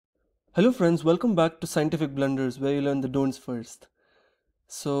Hello friends, welcome back to Scientific Blunders where you learn the don'ts first.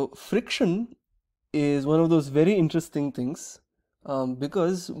 So friction is one of those very interesting things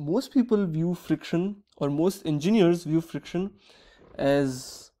because most people view friction, or most engineers view friction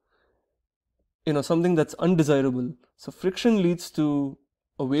as something that's undesirable. So friction leads to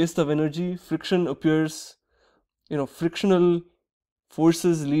a waste of energy. Friction appears, frictional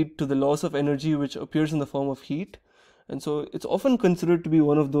forces lead to the loss of energy, which appears in the form of heat, and so it's often considered to be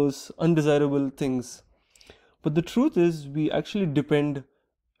one of those undesirable things. But the truth is, we actually depend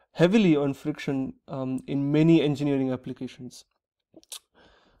heavily on friction in many engineering applications.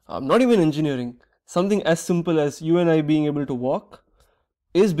 Not even engineering, something as simple as you and I being able to walk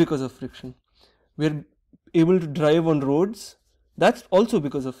is because of friction. We're able to drive on roads, that's also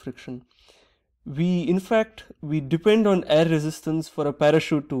because of friction. In fact, we depend on air resistance for a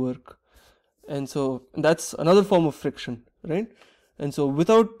parachute to work. And so that's another form of friction, right? And so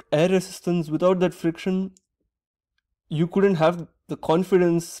without air resistance, without that friction, you couldn't have the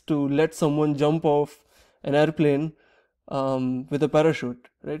confidence to let someone jump off an airplane with a parachute,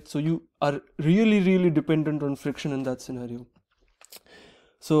 right? So you are really dependent on friction in that scenario.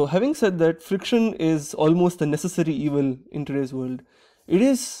 So having said that, friction is almost a necessary evil in today's world. It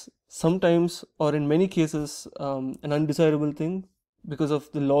is sometimes, or in many cases, an undesirable thing because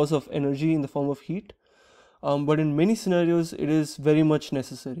of the loss of energy in the form of heat. But in many scenarios, it is very much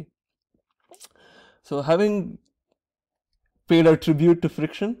necessary. So having paid our tribute to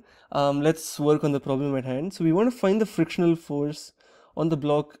friction, let's work on the problem at hand. So we want to find the frictional force on the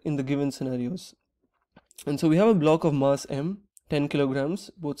block in the given scenarios. And so we have a block of mass m, 10 kilograms,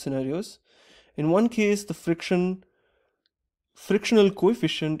 both scenarios. In one case, the frictional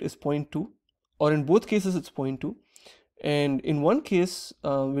coefficient is 0.2, or in both cases it's 0.2. And in one case,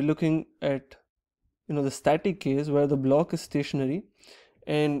 we're looking at the static case where the block is stationary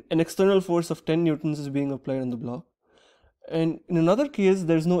and an external force of 10 newtons is being applied on the block. And in another case,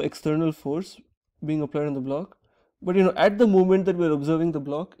 there's no external force being applied on the block, but at the moment that we're observing the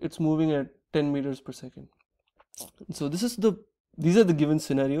block, it's moving at 10 meters per second. And so these are the given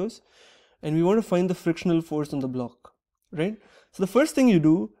scenarios, and we want to find the frictional force on the block, right? So the first thing you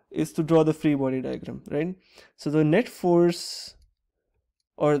do is to draw the free body diagram, right? So the net force,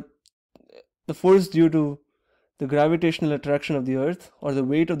 or the force due to the gravitational attraction of the earth, or the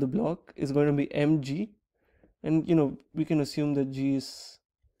weight of the block, is going to be mg, and we can assume that g is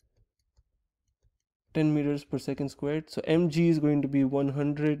 10 meters per second squared, so mg is going to be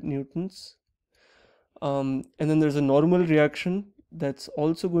 100 newtons. And then there's a normal reaction that's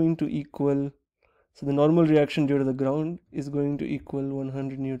also going to equal, so the normal reaction due to the ground is going to equal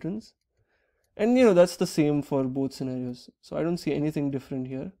 100 newtons, and that's the same for both scenarios, so I don't see anything different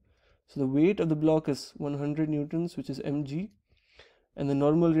here. So the weight of the block is 100 newtons, which is mg, and the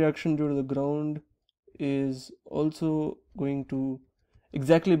normal reaction due to the ground is also going to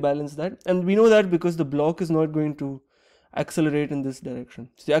exactly balance that, and we know that because the block is not going to accelerate in this direction.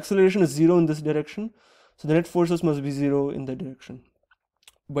 So the acceleration is 0 in this direction, so the net forces must be 0 in that direction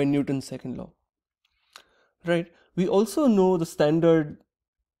by Newton's second law, right? We also know the standard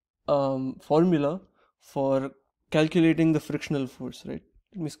formula for calculating the frictional force, right?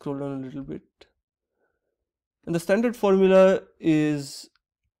 Let me scroll down a little bit, and the standard formula is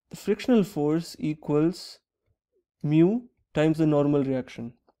the frictional force equals mu times the normal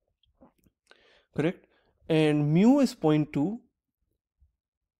reaction, correct? And mu is 0.2,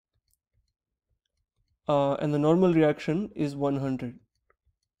 and the normal reaction is 100.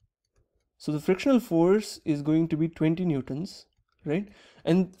 So the frictional force is going to be 20 newtons, right?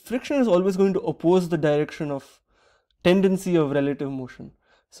 And friction is always going to oppose the direction of tendency of relative motion.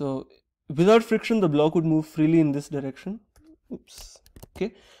 So without friction, the block would move freely in this direction. Oops.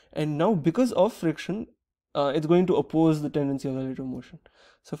 Okay. And now because of friction, it's going to oppose the tendency of relative motion.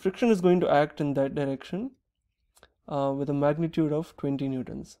 So friction is going to act in that direction with a magnitude of 20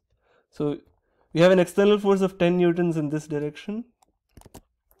 newtons. So we have an external force of 10 newtons in this direction,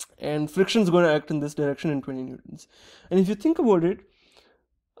 and friction is going to act in this direction in 20 newtons. And if you think about it,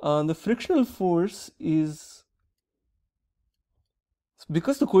 the frictional force is,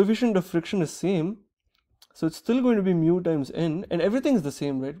 because the coefficient of friction is same, so it's still going to be mu times n, and everything is the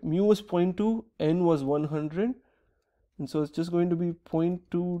same, right? Mu was 0.2, n was 100, and so it's just going to be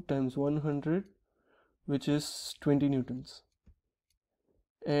 0.2 times 100, which is 20 newtons.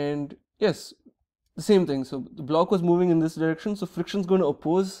 And yes, the same thing. So the block was moving in this direction, so friction is going to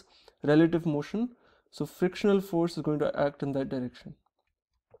oppose relative motion, so frictional force is going to act in that direction,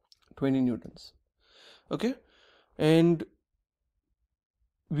 20 newtons. Okay, and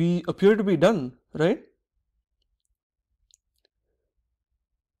we appear to be done, right?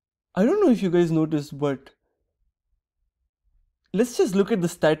 I don't know if you guys noticed, but let's just look at the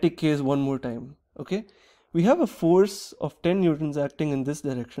static case one more time. Okay, we have a force of 10 newtons acting in this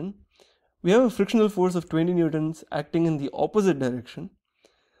direction. We have a frictional force of 20 newtons acting in the opposite direction.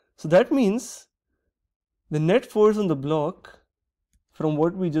 So that means the net force on the block from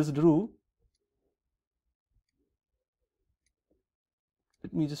what we just drew,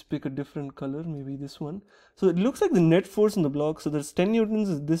 let me just pick a different color, maybe this one. So it looks like the net force on the block, so there's 10 newtons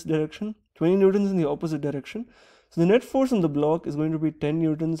in this direction, 20 newtons in the opposite direction. So the net force on the block is going to be 10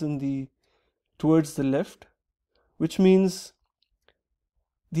 newtons in the towards the left, which means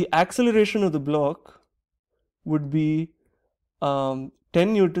the acceleration of the block would be 10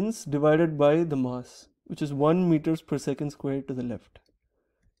 newtons divided by the mass, which is 1 meters per second squared to the left.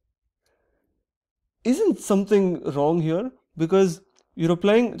 Isn't something wrong here? Because you're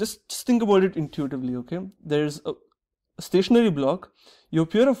applying, just think about it intuitively, okay? There's a stationary block, you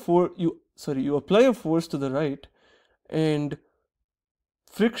apply a force to the right, and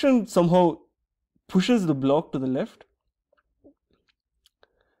friction somehow pushes the block to the left.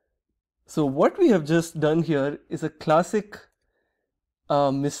 So what we have just done here is a classic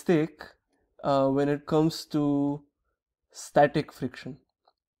mistake when it comes to static friction.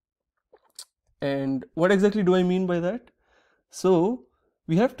 And what exactly do I mean by that? So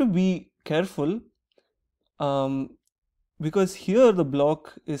we have to be careful because here the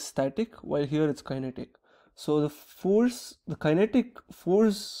block is static while here it's kinetic. So the force, the kinetic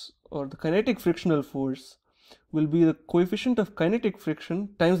force or the kinetic frictional force will be the coefficient of kinetic friction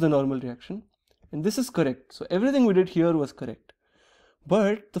times the normal reaction, and this is correct. So everything we did here was correct,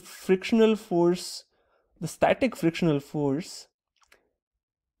 but the frictional force, the static frictional force,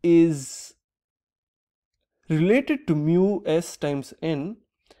 is related to mu s times n,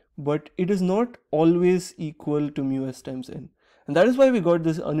 but it is not always equal to mu s times n, and that is why we got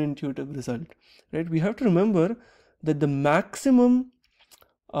this unintuitive result, right? We have to remember that the maximum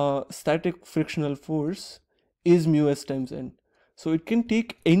static frictional force is mu s times n. So it can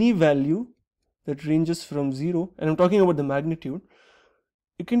take any value that ranges from 0, and I'm talking about the magnitude.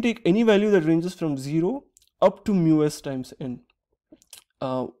 It can take any value that ranges from 0 up to mu s times n.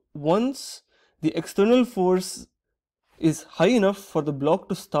 Once the external force is high enough for the block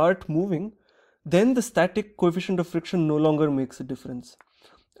to start moving, then the static coefficient of friction no longer makes a difference.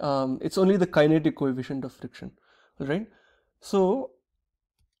 It's only the kinetic coefficient of friction, right? So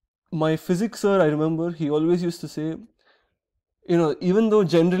my physics sir, I remember, he always used to say, you know, even though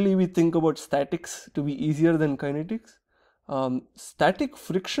generally we think about statics to be easier than kinetics, static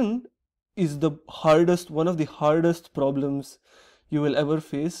friction is the hardest, one of the hardest problems you will ever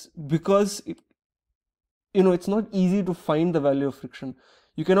face, because it's not easy to find the value of friction.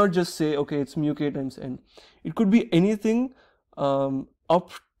 You cannot just say, okay, it's mu k times n. It could be anything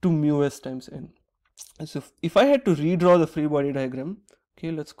up to mu s times n. So if I had to redraw the free body diagram,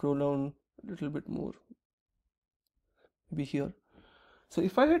 okay, let's scroll down a little bit more, maybe here. So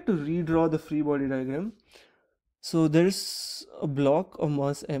if I had to redraw the free body diagram, so there's a block of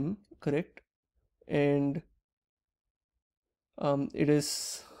mass m, correct, and it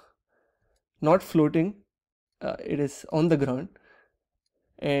is not floating, it is on the ground,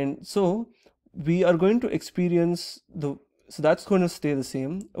 and so we are going to experience so that's going to stay the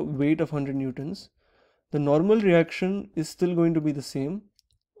same, a weight of 100 newtons. The normal reaction is still going to be the same,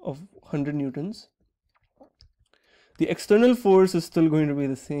 of 100 newtons. The external force is still going to be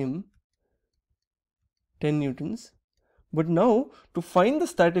the same, 10 newtons. But now, to find the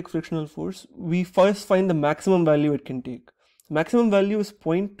static frictional force, we first find the maximum value it can take. Maximum value is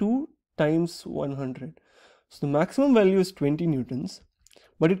 0.2 times 100. So the maximum value is 20 newtons,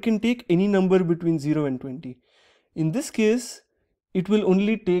 but it can take any number between 0 and 20. In this case, it will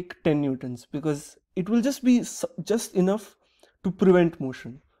only take 10 newtons because it will just be just enough to prevent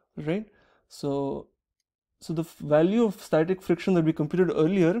motion, right? So the value of static friction that we computed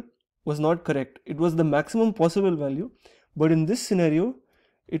earlier was not correct. It was the maximum possible value, but in this scenario,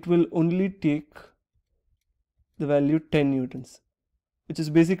 it will only take the value 10 newtons, which is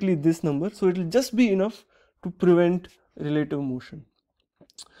basically this number. So it will just be enough to prevent relative motion.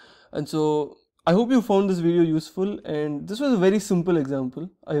 And so I hope you found this video useful, and this was a very simple example,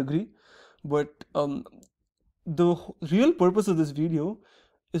 I agree, but the real purpose of this video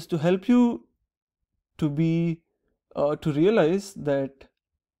is to help you to realize that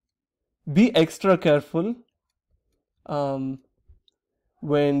be extra careful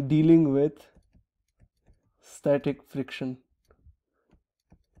when dealing with static friction,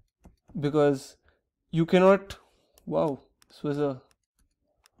 because you cannot,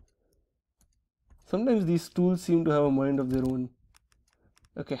 sometimes these tools seem to have a mind of their own.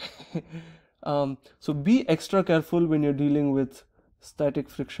 Okay. So be extra careful when you're dealing with static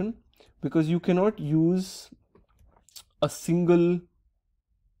friction, because you cannot use a single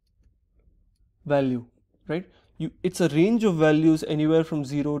value, right? It's a range of values anywhere from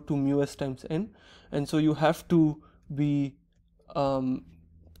 0 to mu s times n, and so you have to be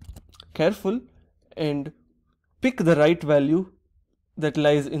careful and pick the right value that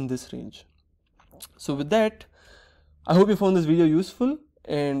lies in this range. So with that, I hope you found this video useful,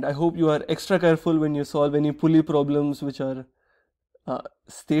 and I hope you are extra careful when you solve any pulley problems which are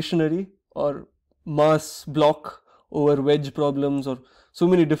stationary, or mass block over wedge problems, or so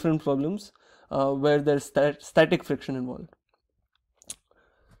many different problems where there's static friction involved.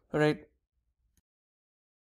 All right.